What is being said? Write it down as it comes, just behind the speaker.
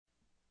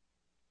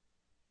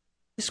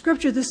The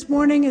scripture this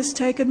morning is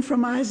taken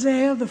from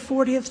Isaiah, the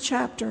 40th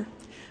chapter,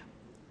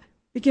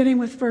 beginning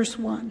with verse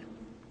 1.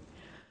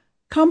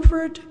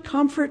 Comfort,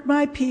 comfort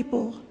my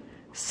people,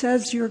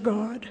 says your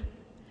God.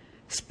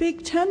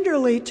 Speak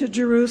tenderly to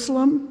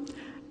Jerusalem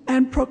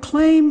and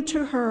proclaim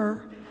to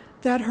her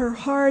that her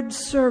hard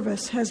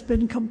service has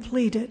been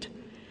completed,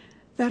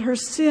 that her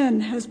sin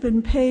has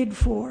been paid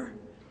for,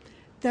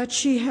 that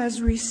she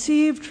has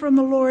received from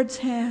the Lord's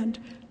hand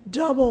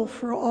double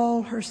for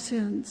all her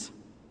sins.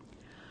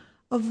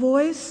 A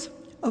voice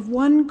of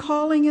one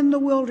calling in the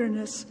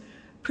wilderness,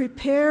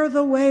 prepare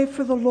the way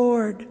for the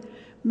Lord,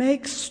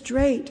 make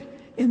straight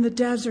in the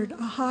desert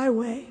a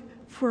highway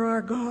for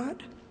our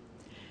God.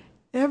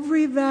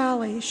 Every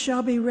valley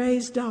shall be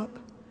raised up,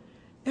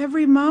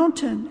 every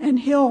mountain and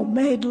hill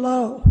made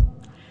low.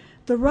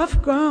 The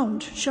rough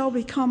ground shall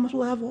become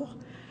level,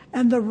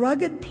 and the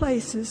rugged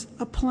places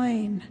a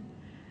plain.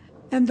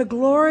 And the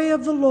glory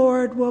of the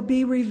Lord will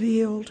be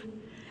revealed,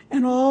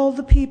 and all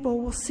the people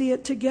will see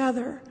it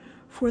together,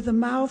 for the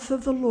mouth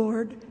of the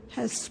Lord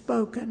has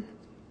spoken.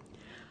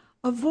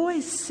 A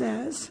voice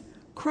says,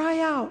 cry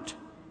out.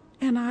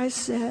 And I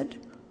said,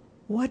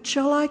 what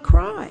shall I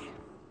cry?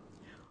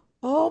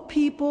 All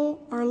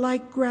people are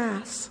like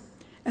grass,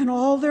 and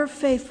all their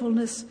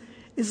faithfulness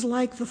is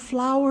like the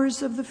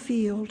flowers of the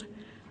field.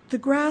 The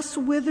grass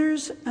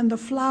withers and the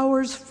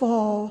flowers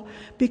fall,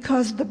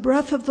 because the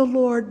breath of the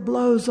Lord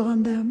blows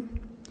on them.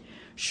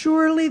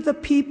 Surely the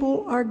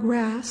people are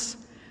grass.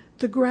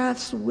 The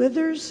grass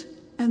withers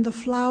and the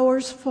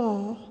flowers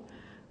fall,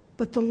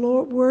 but the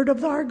word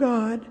of our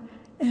God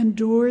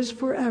endures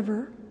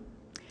forever.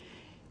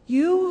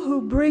 You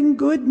who bring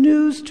good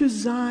news to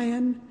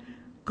Zion,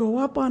 go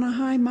up on a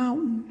high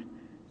mountain.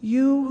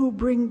 You who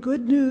bring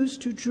good news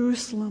to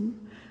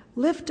Jerusalem,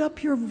 lift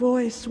up your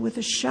voice with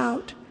a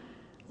shout.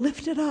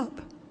 Lift it up.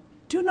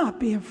 Do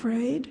not be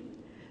afraid.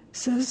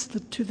 Says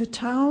to the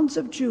towns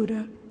of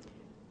Judah,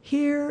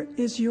 here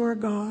is your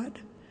God.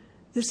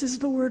 This is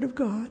the word of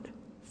God.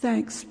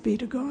 Thanks be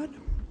to God.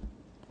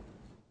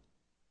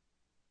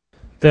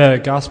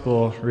 The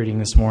gospel reading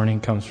this morning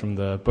comes from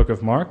the book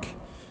of Mark,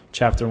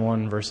 chapter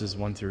 1, verses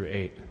 1 through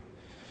 8.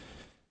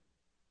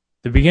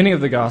 The beginning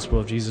of the gospel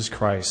of Jesus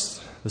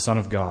Christ, the Son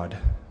of God.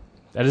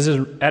 As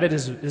it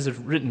is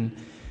written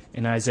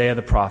in Isaiah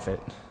the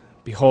prophet,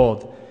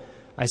 behold,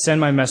 I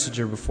send my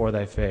messenger before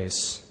thy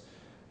face,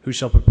 who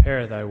shall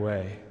prepare thy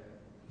way.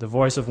 The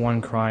voice of one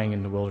crying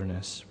in the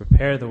wilderness,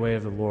 prepare the way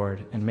of the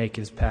Lord, and make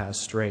his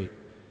paths straight.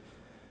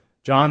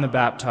 John the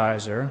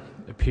baptizer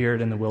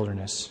appeared in the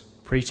wilderness,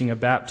 preaching a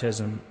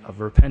baptism of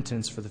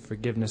repentance for the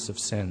forgiveness of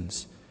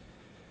sins.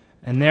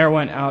 And there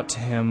went out to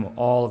him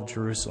all of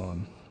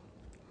Jerusalem,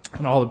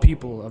 and all the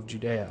people of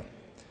Judea.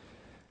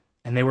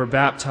 And they were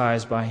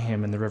baptized by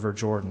him in the river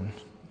Jordan,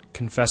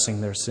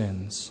 confessing their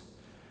sins.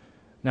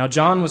 Now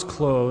John was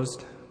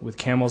clothed with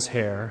camel's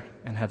hair,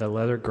 and had a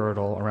leather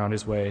girdle around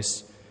his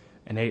waist,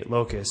 and ate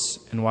locusts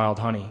and wild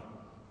honey.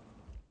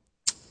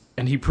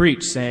 And he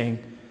preached,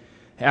 saying,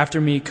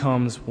 after me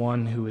comes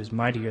one who is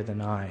mightier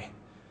than I,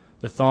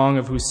 the thong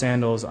of whose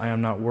sandals I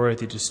am not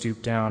worthy to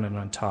stoop down and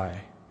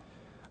untie.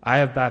 I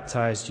have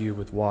baptized you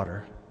with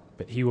water,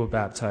 but he will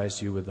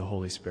baptize you with the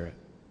Holy Spirit.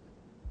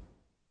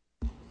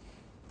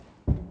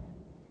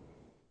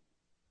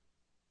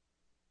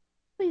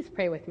 Please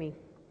pray with me.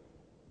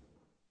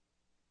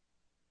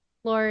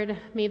 Lord,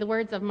 may the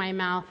words of my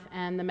mouth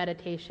and the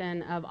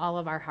meditation of all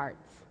of our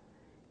hearts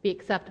be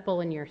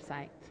acceptable in your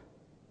sight.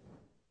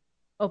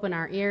 Open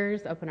our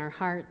ears, open our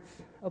hearts,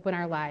 open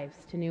our lives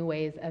to new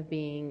ways of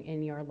being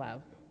in your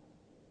love.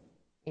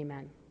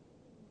 Amen.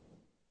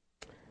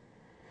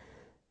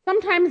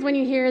 Sometimes when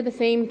you hear the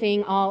same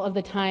thing all of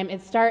the time,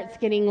 it starts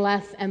getting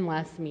less and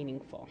less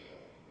meaningful.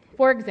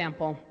 For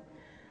example,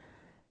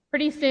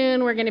 pretty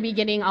soon we're going to be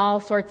getting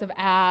all sorts of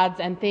ads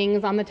and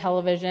things on the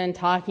television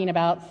talking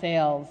about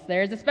sales.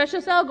 There's a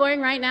special sale going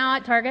right now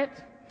at Target.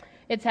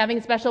 It's having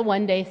a special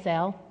one-day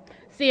sale.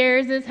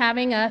 Sears is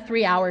having a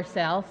 3-hour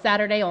sale,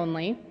 Saturday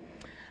only.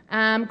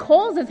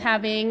 Kohl's is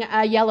having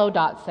a yellow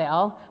dot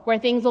sale where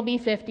things will be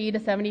 50 to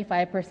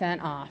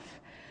 75% off.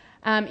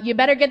 You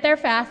better get there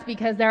fast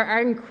because there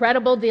are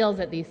incredible deals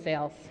at these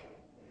sales.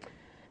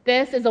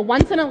 This is a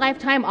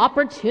once-in-a-lifetime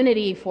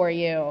opportunity for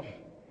you,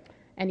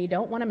 and you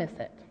don't want to miss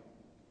it.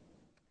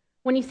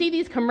 When you see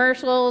these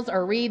commercials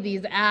or read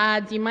these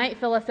ads, you might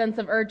feel a sense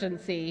of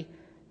urgency.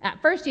 At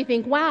first you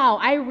think, wow,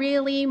 I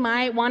really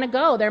might want to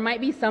go. There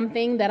might be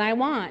something that I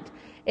want.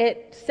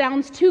 It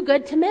sounds too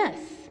good to miss.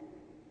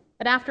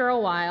 But after a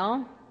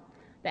while,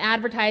 the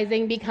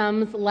advertising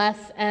becomes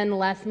less and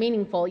less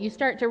meaningful. You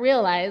start to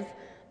realize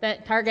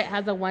that Target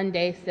has a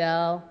one-day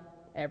sale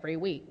every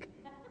week.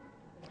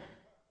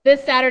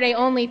 This Saturday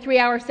only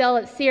 3-hour sale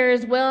at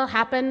Sears will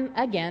happen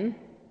again.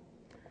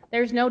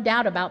 There's no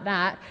doubt about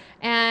that.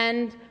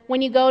 And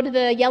when you go to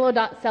the yellow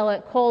dot sale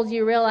at Kohl's,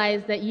 you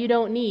realize that you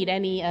don't need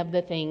any of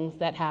the things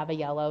that have a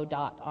yellow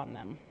dot on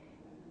them.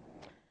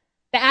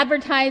 The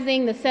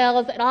advertising, the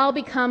sales, it all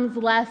becomes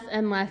less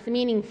and less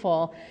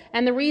meaningful.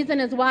 And the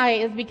reason is why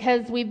is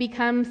because we've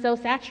become so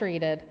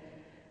saturated.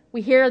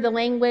 We hear the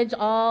language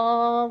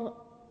all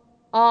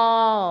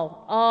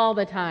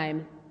the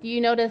time. Do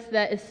you notice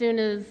that as soon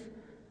as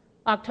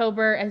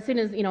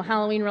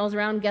Halloween rolls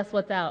around, guess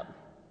what's out?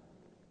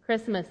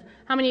 Christmas.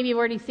 How many of you have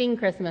already seen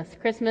Christmas?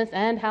 Christmas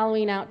and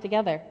Halloween out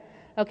together.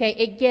 Okay,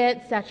 it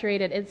gets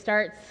saturated. It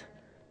starts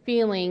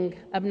feeling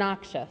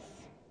obnoxious.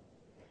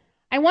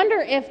 I wonder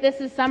if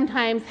this is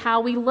sometimes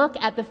how we look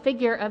at the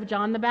figure of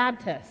John the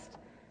Baptist.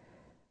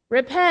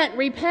 Repent,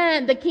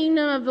 repent, the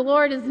kingdom of the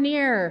Lord is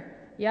near.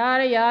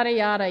 Yada, yada,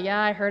 yada. Yeah,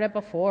 I heard it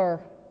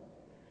before.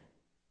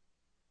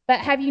 But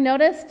have you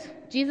noticed?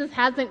 Jesus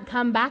hasn't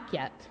come back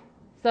yet.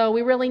 So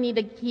we really need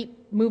to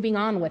keep moving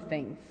on with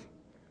things.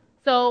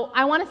 So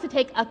I want us to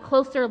take a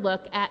closer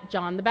look at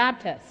John the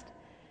Baptist.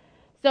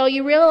 So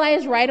you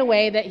realize right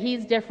away that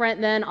he's different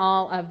than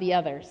all of the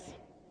others.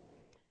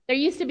 There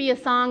used to be a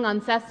song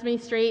on Sesame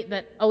Street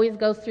that always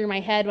goes through my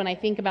head when I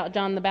think about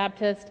John the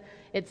Baptist.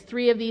 It's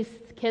 3 of these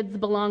kids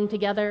belong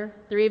together.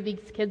 3 of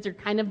these kids are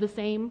kind of the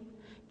same.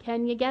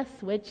 Can you guess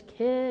which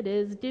kid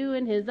is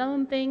doing his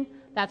own thing?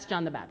 That's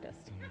John the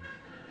Baptist.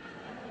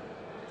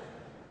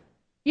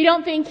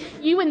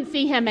 You wouldn't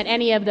see him at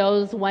any of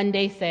those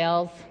one-day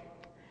sales.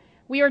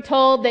 We were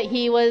told that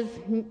he was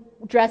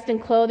dressed in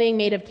clothing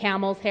made of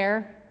camel's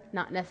hair,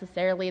 not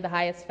necessarily the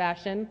highest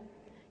fashion.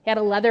 He had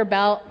a leather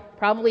belt,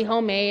 probably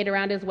homemade,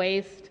 around his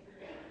waist.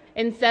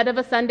 Instead of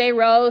a Sunday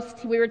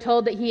roast, we were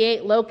told that he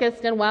ate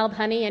locust and wild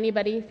honey.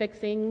 Anybody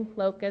fixing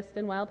locust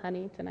and wild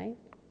honey tonight?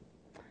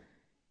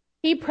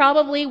 He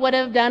probably would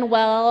have done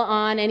well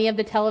on any of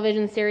the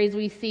television series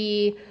we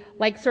see,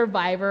 like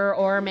Survivor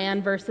or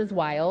Man vs.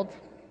 Wild.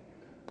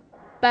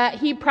 But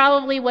he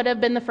probably would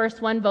have been the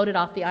first one voted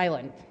off the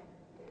island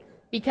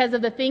because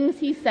of the things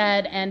he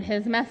said and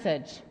his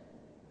message.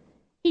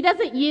 He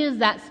doesn't use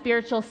that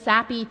spiritual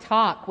sappy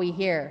talk we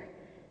hear.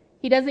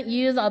 He doesn't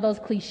use all those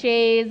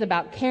cliches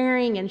about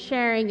caring and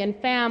sharing and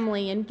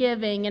family and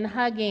giving and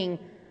hugging.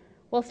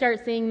 We'll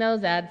start seeing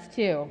those ads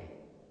too.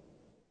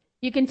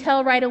 You can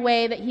tell right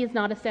away that he's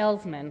not a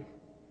salesman.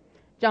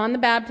 John the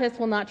Baptist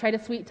will not try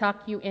to sweet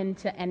talk you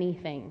into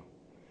anything.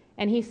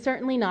 And he's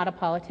certainly not a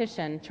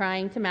politician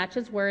trying to match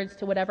his words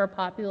to whatever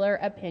popular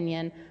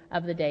opinion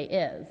of the day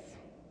is.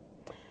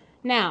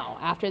 Now,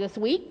 after this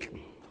week,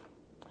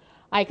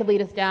 I could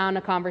lead us down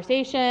a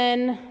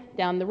conversation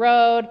down the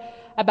road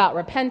about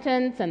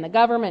repentance and the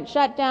government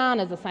shutdown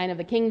as a sign of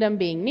the kingdom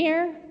being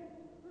near,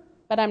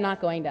 but I'm not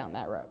going down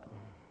that road.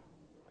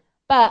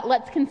 But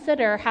let's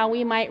consider how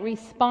we might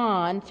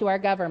respond to our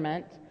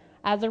government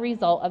as a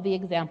result of the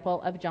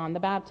example of John the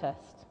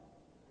Baptist.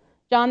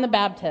 John the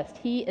Baptist,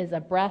 he is a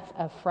breath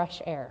of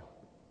fresh air.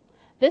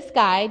 This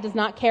guy does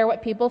not care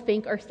what people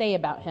think or say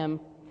about him,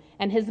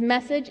 and his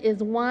message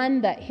is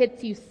one that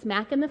hits you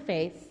smack in the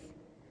face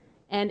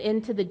and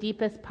into the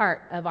deepest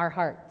part of our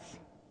hearts.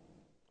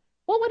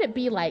 What would it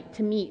be like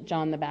to meet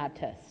John the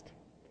Baptist?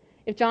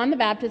 If John the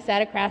Baptist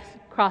sat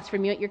across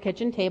from you at your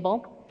kitchen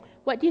table,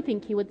 what do you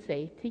think he would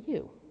say to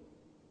you?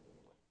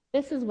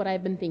 This is what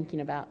I've been thinking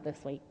about this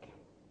week.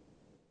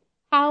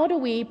 How do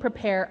we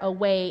prepare a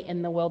way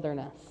in the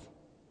wilderness?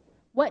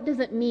 What does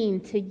it mean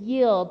to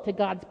yield to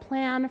God's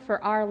plan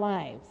for our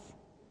lives,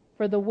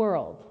 for the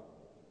world?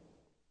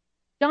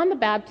 John the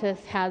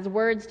Baptist has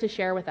words to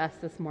share with us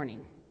this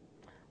morning.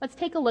 Let's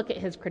take a look at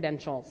his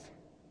credentials.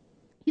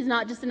 He's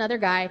not just another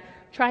guy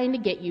trying to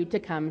get you to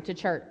come to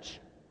church.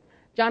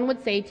 John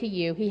would say to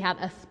you he had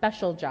a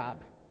special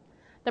job.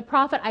 The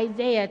prophet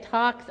Isaiah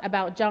talks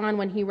about John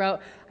when he wrote,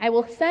 "I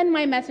will send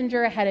my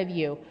messenger ahead of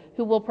you,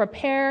 who will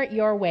prepare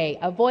your way,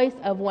 a voice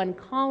of one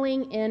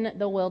calling in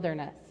the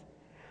wilderness.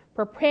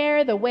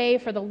 Prepare the way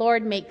for the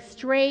Lord, make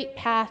straight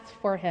paths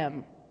for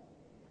him."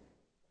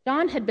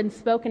 John had been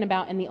spoken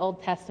about in the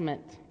Old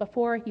Testament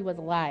before he was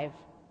alive.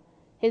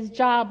 His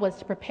job was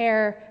to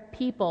prepare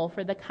people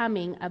for the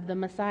coming of the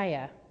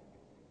Messiah.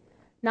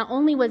 Not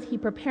only was he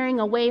preparing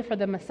a way for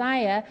the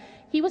Messiah,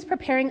 he was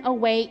preparing a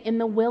way in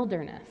the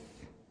wilderness.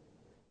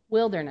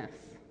 Wilderness.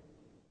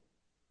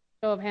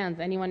 Show of hands,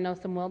 anyone know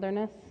some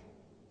wilderness?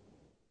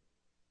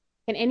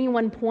 Can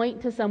anyone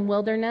point to some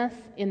wilderness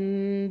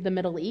in the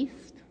Middle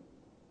East,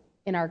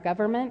 in our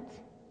government,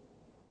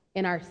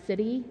 in our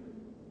city,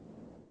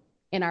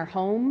 in our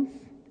homes,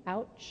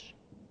 ouch,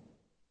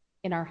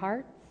 in our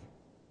hearts?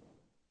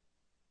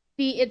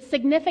 See, it's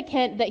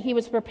significant that he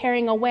was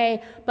preparing a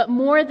way, but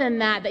more than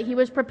that he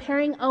was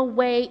preparing a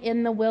way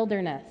in the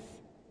wilderness.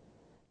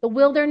 The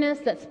wilderness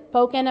that's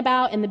spoken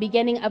about in the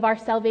beginning of our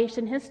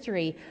salvation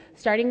history,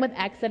 starting with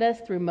Exodus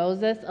through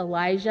Moses,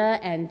 Elijah,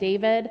 and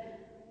David.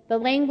 The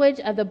language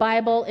of the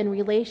Bible in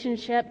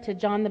relationship to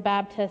John the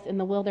Baptist in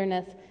the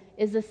wilderness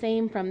is the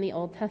same from the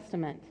Old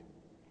Testament,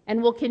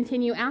 and will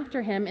continue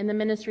after him in the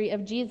ministry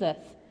of Jesus,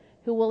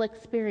 who will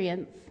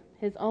experience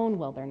his own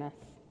wilderness.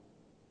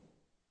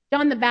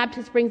 John the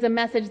Baptist brings a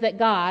message that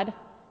God,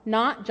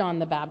 not John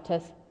the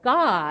Baptist,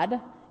 God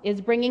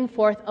is bringing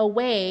forth a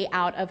way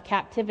out of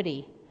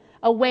captivity,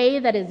 a way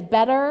that is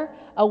better,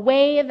 a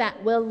way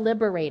that will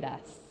liberate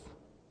us.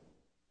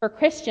 For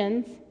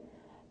Christians,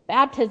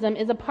 baptism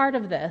is a part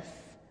of this,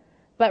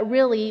 but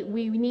really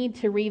we need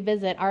to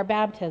revisit our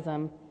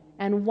baptism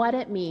and what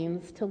it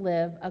means to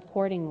live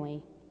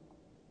accordingly.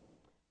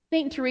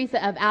 St.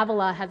 Teresa of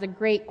Avila has a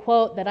great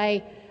quote that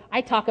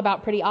I talk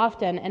about pretty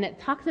often, and it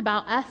talks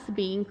about us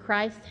being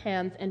Christ's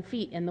hands and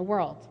feet in the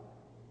world.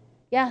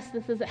 Yes,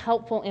 this is a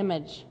helpful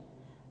image,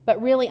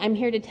 but really I'm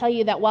here to tell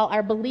you that while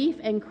our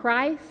belief in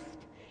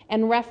Christ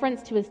and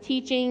reference to his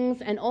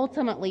teachings and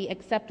ultimately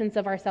acceptance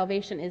of our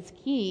salvation is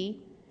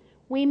key,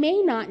 we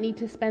may not need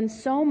to spend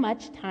so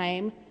much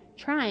time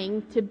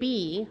trying to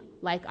be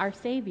like our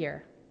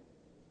Savior.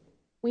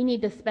 We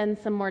need to spend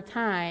some more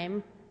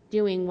time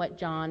doing what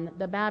John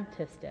the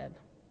Baptist did.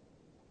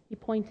 He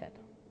pointed.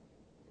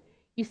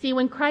 You see,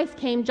 when Christ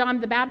came,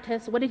 John the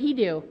Baptist, what did he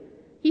do?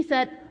 He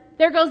said,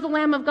 "There goes the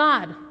Lamb of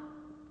God."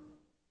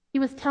 He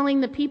was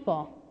telling the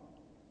people.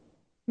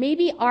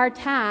 Maybe our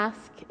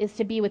task is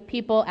to be with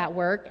people at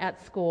work, at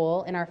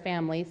school, in our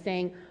families,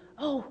 saying,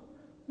 "Oh,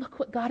 look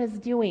what God is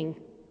doing."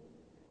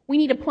 We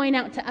need to point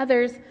out to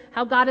others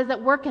how God is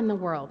at work in the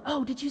world.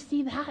 "Oh, did you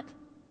see that?"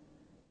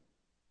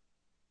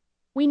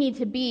 We need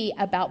to be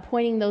about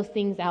pointing those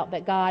things out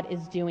that God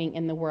is doing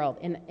in the world,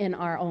 in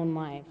our own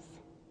lives.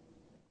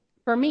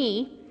 For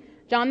me,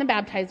 John the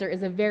Baptizer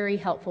is a very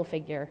helpful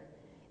figure.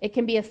 It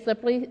can be a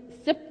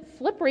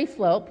slippery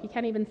slope, you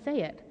can't even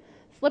say it,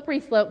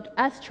 slippery slope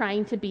to us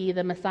trying to be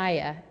the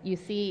Messiah. You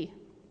see,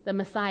 the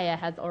Messiah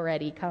has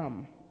already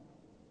come.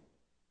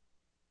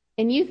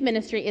 In youth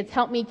ministry, it's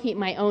helped me keep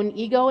my own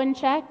ego in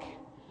check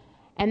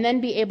and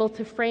then be able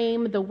to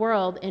frame the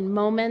world in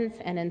moments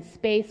and in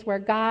space where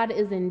God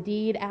is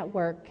indeed at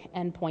work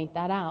and point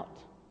that out.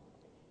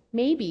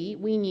 Maybe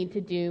we need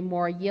to do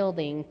more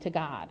yielding to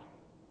God.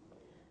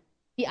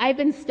 See, I've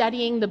been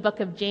studying the book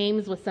of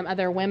James with some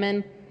other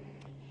women,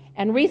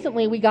 and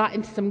recently we got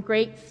into some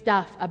great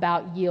stuff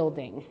about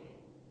yielding.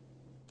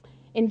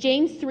 In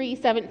James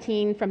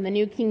 3:17 from the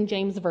New King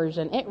James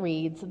Version, it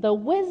reads, "The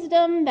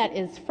wisdom that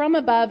is from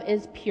above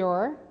is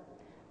pure,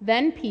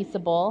 then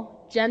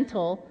peaceable,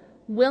 gentle,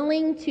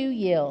 willing to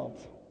yield,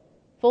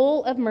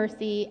 full of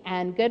mercy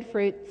and good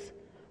fruits,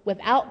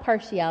 without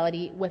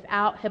partiality,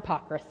 without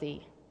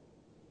hypocrisy."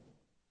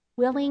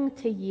 Willing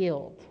to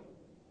yield.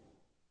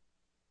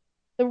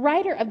 The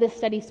writer of this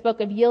study spoke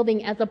of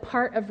yielding as a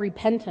part of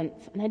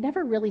repentance, and I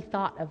never really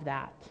thought of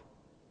that.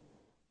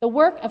 The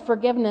work of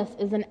forgiveness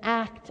is an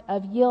act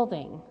of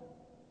yielding.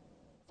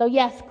 So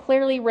yes,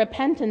 clearly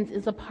repentance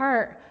is a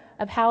part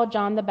of how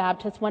John the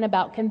Baptist went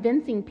about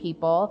convincing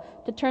people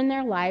to turn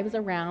their lives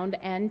around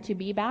and to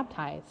be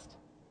baptized.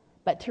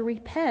 But to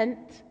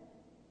repent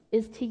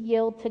is to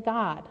yield to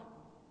God.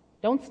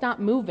 Don't stop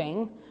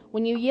moving.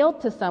 When you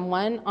yield to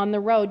someone on the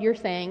road, you're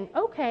saying,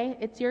 "Okay,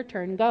 it's your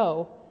turn,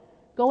 go.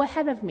 Go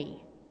ahead of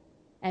me."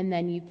 And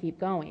then you keep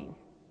going.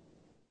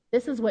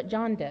 This is what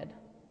John did.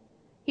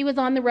 He was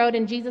on the road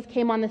and Jesus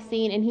came on the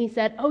scene and he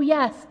said, "Oh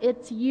yes,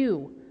 it's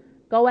you.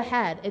 Go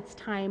ahead. It's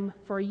time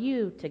for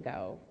you to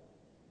go."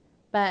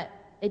 But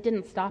it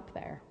didn't stop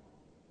there.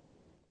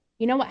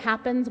 You know what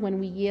happens when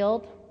we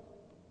yield?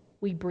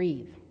 We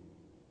breathe.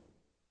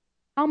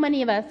 How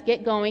many of us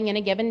get going in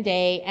a given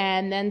day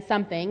and then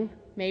something,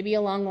 maybe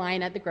a long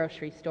line at the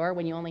grocery store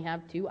when you only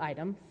have 2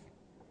 items,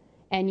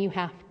 and you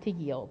have to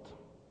yield?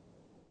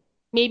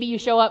 Maybe you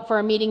show up for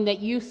a meeting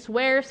that you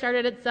swear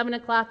started at 7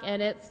 o'clock and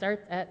it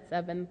starts at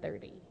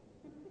 7:30.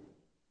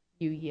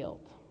 You yield.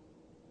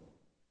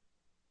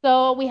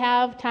 So we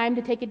have time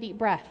to take a deep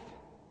breath.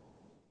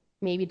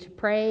 Maybe to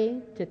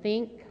pray, to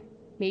think.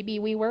 Maybe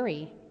we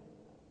worry.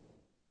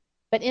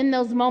 But in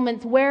those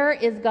moments, where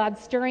is God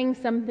stirring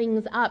some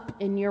things up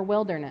in your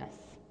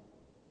wilderness?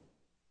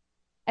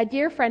 A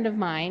dear friend of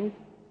mine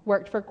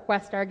worked for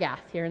Questar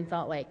Gas here in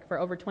Salt Lake for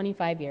over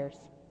 25 years.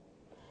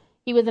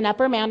 He was in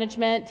upper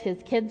management,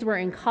 his kids were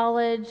in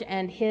college,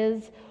 and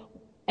he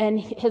and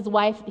his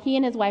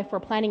wife were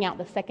planning out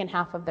the second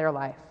half of their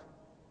life.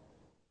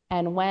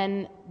 And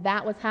when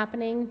that was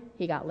happening,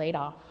 he got laid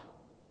off.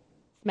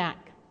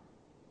 Smack.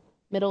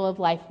 Middle of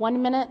life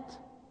 1 minute,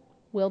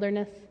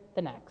 wilderness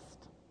the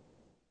next.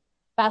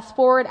 Fast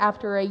forward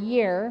after a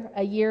year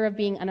of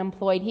being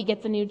unemployed, he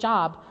gets a new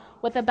job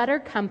with a better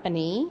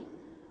company,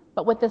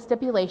 but with the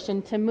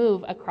stipulation to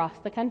move across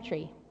the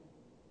country.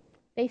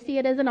 They see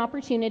it as an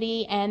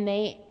opportunity and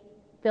they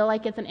feel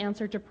like it's an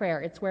answer to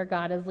prayer. It's where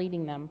God is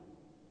leading them.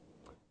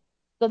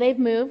 So they've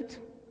moved.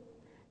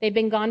 They've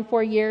been gone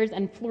 4 years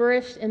and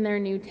flourished in their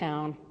new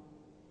town.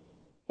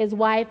 His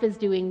wife is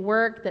doing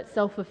work that's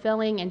so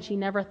fulfilling and she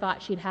never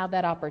thought she'd have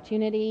that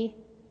opportunity.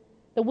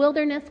 The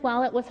wilderness,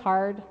 while it was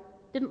hard,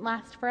 didn't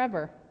last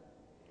forever.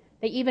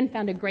 They even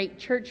found a great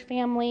church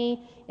family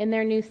in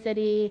their new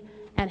city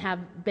and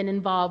have been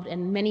involved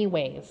in many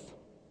ways.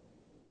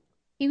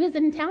 He was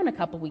in town a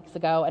couple weeks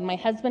ago, and my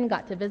husband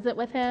got to visit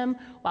with him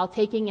while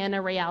taking in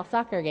a Real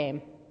soccer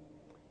game.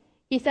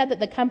 He said that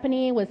the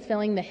company was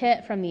feeling the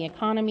hit from the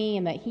economy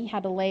and that he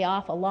had to lay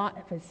off a lot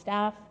of his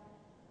staff.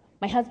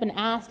 My husband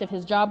asked if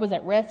his job was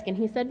at risk, and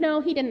he said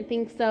no, he didn't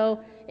think so.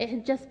 It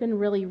had just been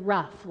really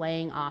rough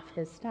laying off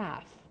his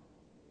staff.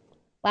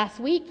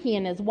 Last week, he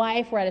and his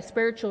wife were at a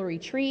spiritual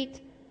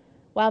retreat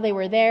While they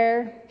were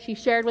there, she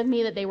shared with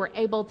me that they were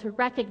able to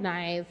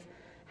recognize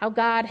how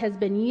God has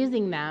been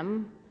using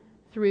them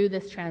through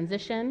this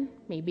transition,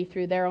 maybe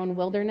through their own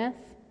wilderness,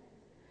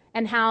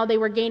 and how they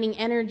were gaining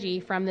energy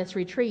from this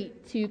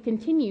retreat to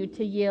continue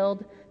to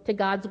yield to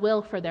God's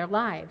will for their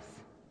lives.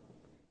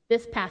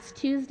 This past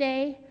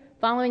Tuesday,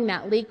 following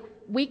that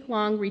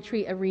week-long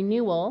retreat of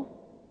renewal,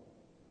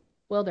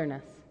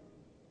 wilderness,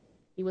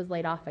 he was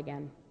laid off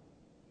again.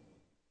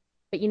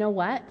 But you know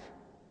what?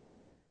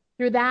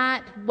 Through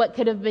that, what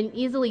could have been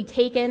easily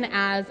taken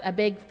as a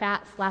big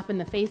fat slap in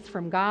the face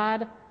from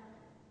God,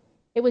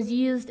 it was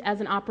used as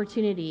an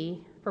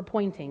opportunity for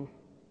pointing.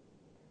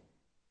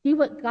 See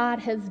what God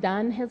has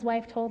done, his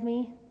wife told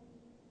me?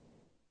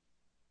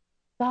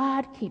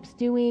 God keeps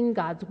doing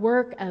God's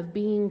work of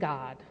being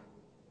God,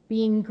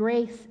 being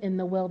grace in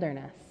the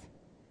wilderness,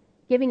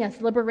 giving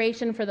us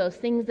liberation for those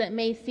things that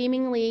may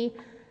seemingly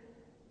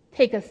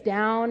take us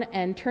down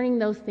and turning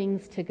those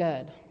things to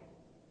good.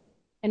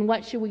 And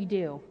what should we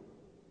do?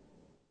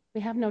 We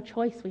have no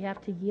choice. We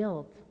have to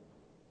yield.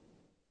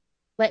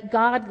 Let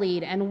God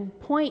lead and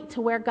point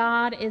to where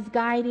God is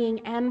guiding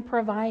and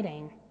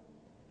providing,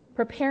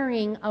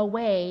 preparing a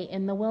way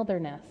in the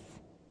wilderness.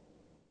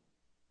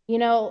 You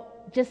know,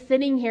 just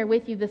sitting here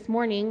with you this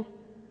morning,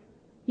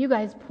 you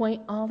guys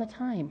point all the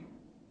time.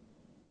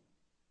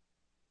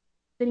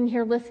 Sitting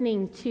here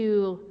listening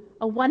to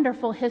a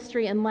wonderful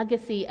history and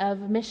legacy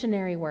of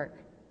missionary work,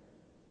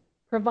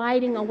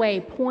 providing a way,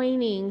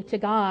 pointing to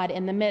God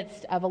in the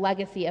midst of a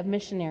legacy of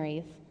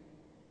missionaries.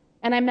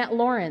 And I met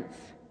Lawrence.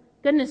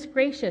 Goodness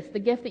gracious, the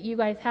gift that you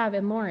guys have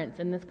in Lawrence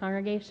in this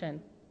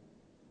congregation.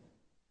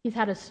 He's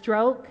had a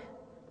stroke,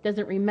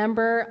 doesn't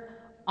remember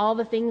all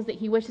the things that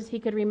he wishes he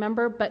could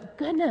remember, but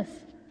goodness,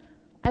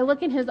 I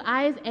look in his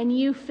eyes and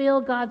you feel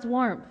God's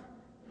warmth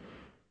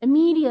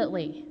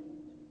immediately.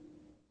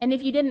 And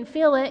if you didn't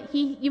feel it,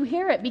 you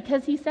hear it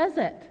because he says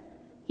it.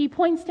 He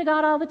points to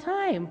God all the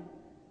time.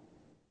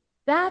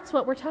 That's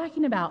what we're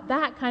talking about,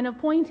 that kind of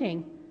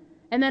pointing.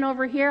 And then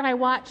over here, I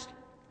watched,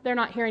 they're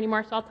not here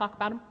anymore, so I'll talk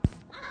about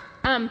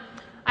them.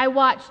 I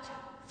watched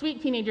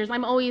Sweet Teenagers.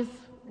 I'm always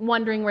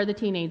wondering where the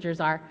teenagers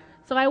are.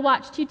 So I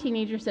watched two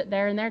teenagers sit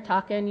there, and they're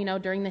talking,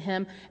 during the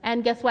hymn.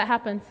 And guess what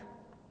happens?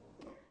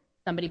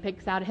 Somebody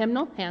picks out a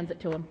hymnal, hands it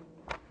to them.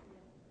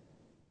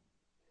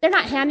 They're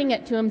not handing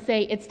it to him,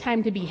 say, it's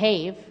time to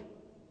behave.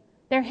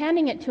 They're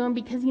handing it to him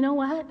because, you know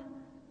what?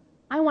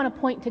 I want to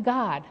point to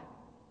God.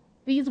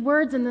 These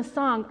words in the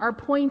song are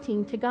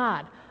pointing to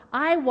God.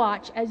 I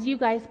watch as you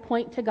guys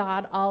point to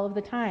God all of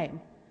the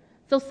time.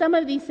 So some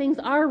of these things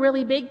are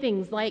really big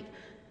things, like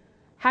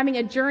having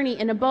a journey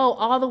in a boat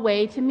all the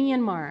way to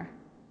Myanmar.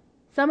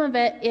 Some of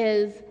it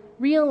is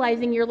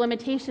realizing your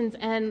limitations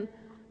and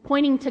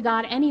pointing to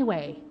God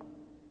anyway.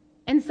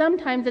 And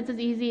sometimes it's as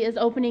easy as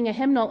opening a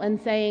hymnal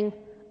and saying,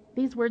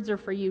 these words are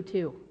for you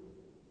too.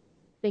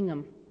 Sing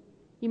them.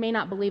 You may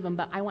not believe them,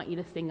 but I want you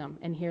to sing them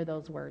and hear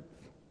those words.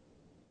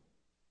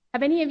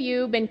 Have any of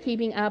you been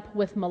keeping up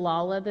with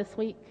Malala this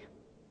week?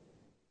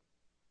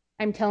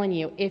 I'm telling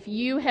you, if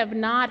you have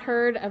not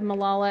heard of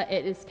Malala,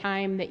 it is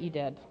time that you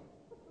did.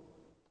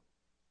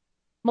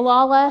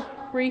 Malala,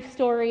 brief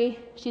story,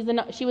 she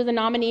was a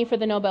nominee for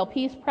the Nobel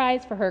Peace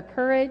Prize for her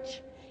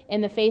courage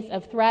in the face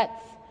of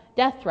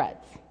death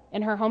threats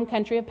in her home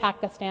country of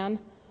Pakistan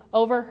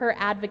over her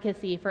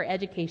advocacy for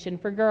education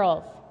for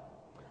girls.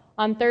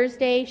 On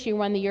Thursday, she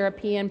won the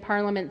European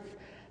Parliament's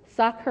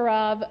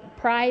Sakharov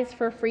Prize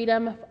for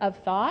Freedom of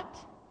Thought.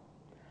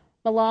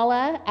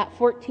 Malala, at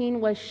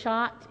 14, was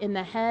shot in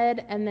the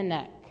head and the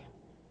neck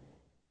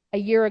a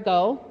year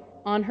ago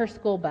on her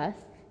school bus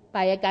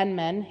by a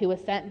gunman who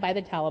was sent by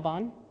the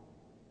Taliban.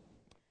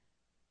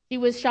 She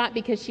was shot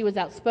because she was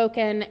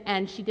outspoken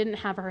and she didn't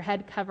have her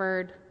head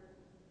covered.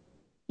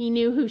 He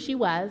knew who she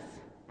was,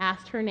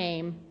 asked her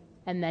name,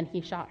 and then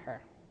he shot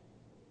her.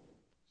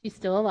 She's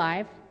still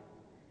alive.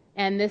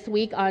 And this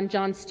week on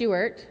Jon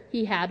Stewart,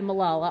 he had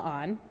Malala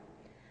on.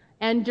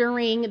 And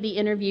during the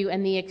interview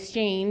and the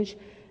exchange,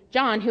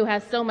 Jon, who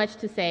has so much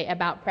to say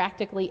about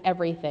practically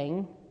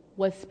everything,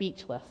 was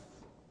speechless.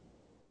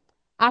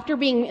 After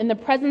being in the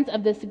presence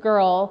of this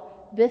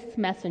girl, this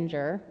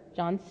messenger,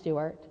 Jon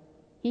Stewart,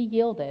 he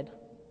yielded.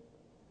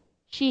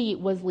 She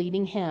was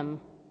leading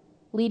him,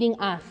 leading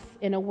us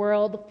in a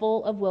world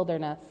full of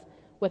wilderness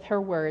with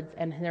her words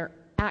and her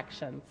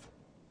actions.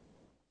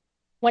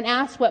 When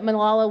asked what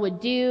Malala would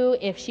do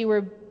if she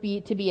were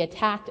to be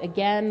attacked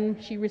again,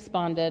 she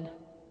responded,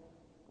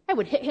 I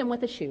would hit him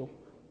with a shoe.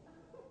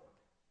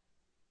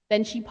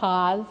 Then she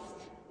paused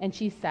and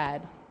she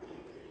said,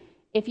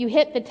 if you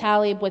hit the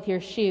talib with your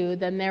shoe,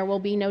 then there will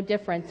be no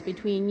difference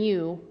between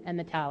you and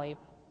the talib.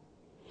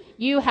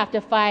 You have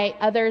to fight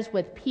others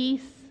with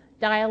peace,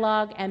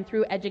 dialogue, and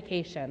through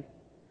education.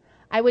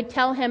 I would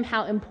tell him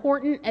how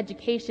important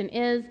education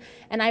is,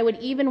 and I would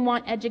even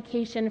want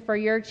education for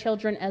your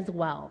children as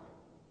well.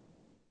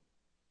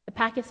 The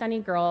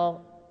Pakistani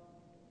girl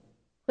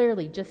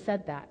clearly just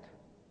said that.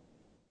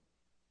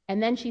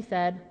 And then she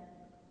said,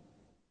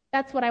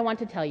 that's what I want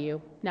to tell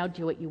you. Now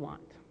do what you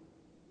want.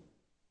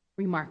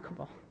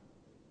 Remarkable.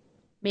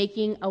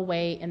 making a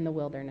way in the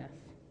wilderness.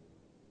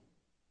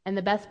 And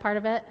the best part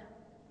of it,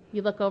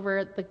 you look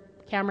over, the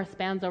camera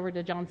spans over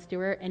to John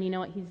Stewart, and you know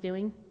what he's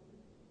doing?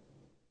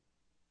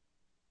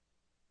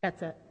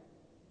 That's it.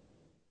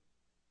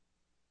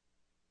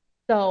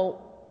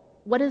 So,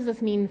 what does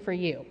this mean for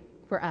you,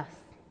 for us?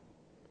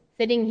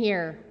 Sitting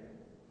here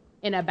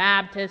in a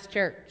Baptist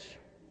church.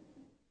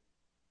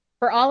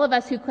 For all of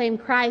us who claim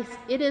Christ,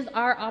 it is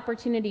our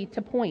opportunity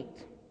to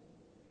point,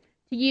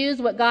 to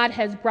use what God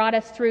has brought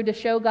us through to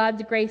show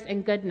God's grace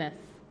and goodness.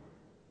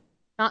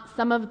 Not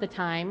some of the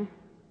time,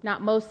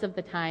 not most of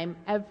the time,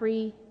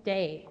 every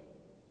day.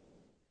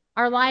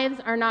 Our lives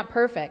are not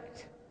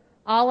perfect.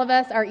 All of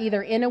us are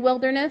either in a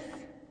wilderness,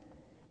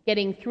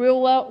 getting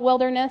through a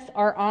wilderness,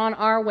 or on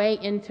our way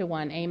into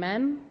one.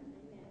 Amen?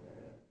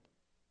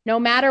 No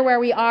matter where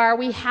we are,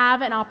 we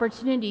have an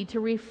opportunity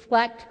to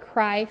reflect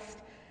Christ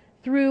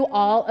through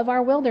all of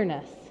our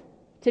wilderness,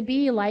 to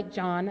be like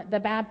John the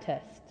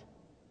Baptist.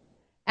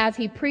 As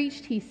he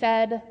preached, he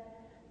said,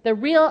 "The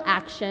real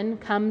action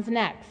comes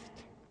next.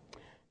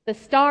 The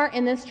star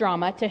in this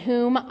drama, to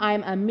whom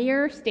I'm a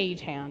mere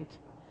stagehand,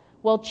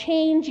 will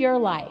change your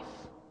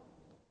life.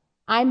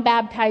 I'm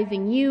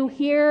baptizing you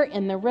here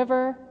in the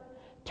river,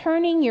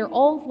 turning your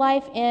old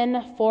life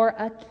in for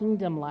a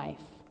kingdom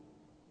life.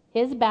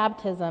 His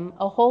baptism,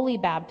 a holy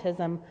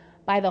baptism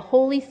by the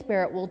Holy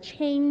Spirit, will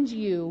change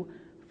you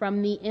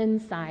from the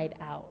inside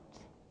out."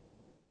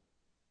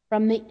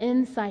 From the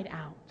inside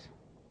out.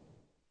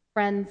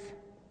 Friends,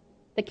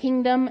 the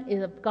kingdom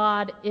of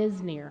God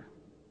is near.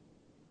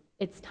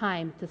 It's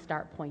time to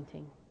start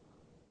pointing.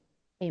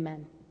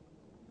 Amen.